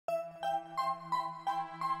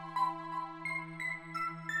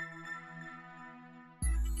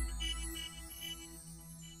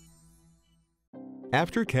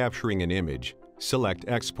After capturing an image, select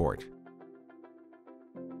Export.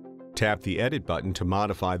 Tap the Edit button to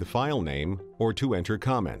modify the file name or to enter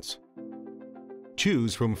comments.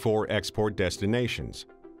 Choose from 4 export destinations: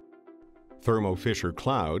 Thermo Fisher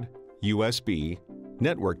Cloud, USB,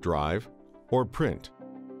 Network Drive, or Print.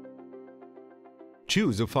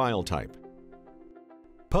 Choose a file type.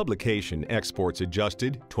 Publication exports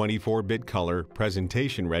adjusted 24-bit color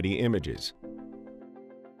presentation-ready images.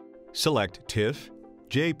 Select TIFF,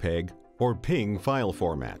 JPEG, or PNG file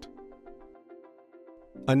format.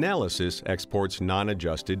 Analysis exports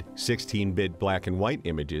non-adjusted 16-bit black and white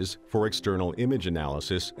images for external image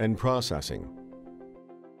analysis and processing.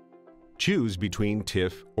 Choose between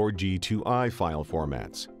TIFF or G2I file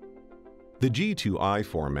formats. The G2I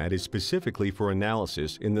format is specifically for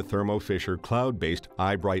analysis in the Thermo Fisher cloud-based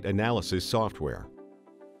iBright analysis software.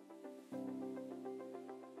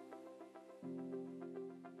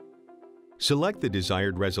 Select the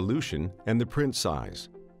desired resolution and the print size.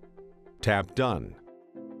 Tap Done.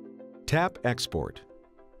 Tap Export.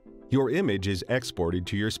 Your image is exported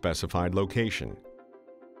to your specified location.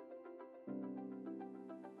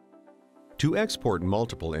 To export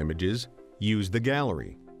multiple images, use the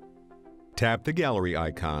gallery. Tap the gallery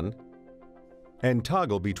icon and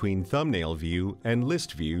toggle between thumbnail view and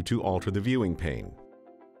list view to alter the viewing pane.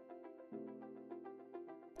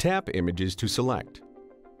 Tap Images to select,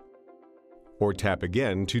 or tap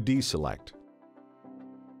again to deselect.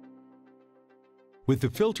 With the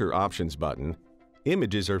Filter Options button,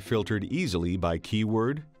 images are filtered easily by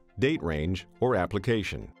keyword, date range, or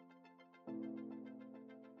application.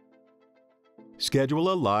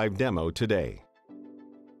 Schedule a live demo today.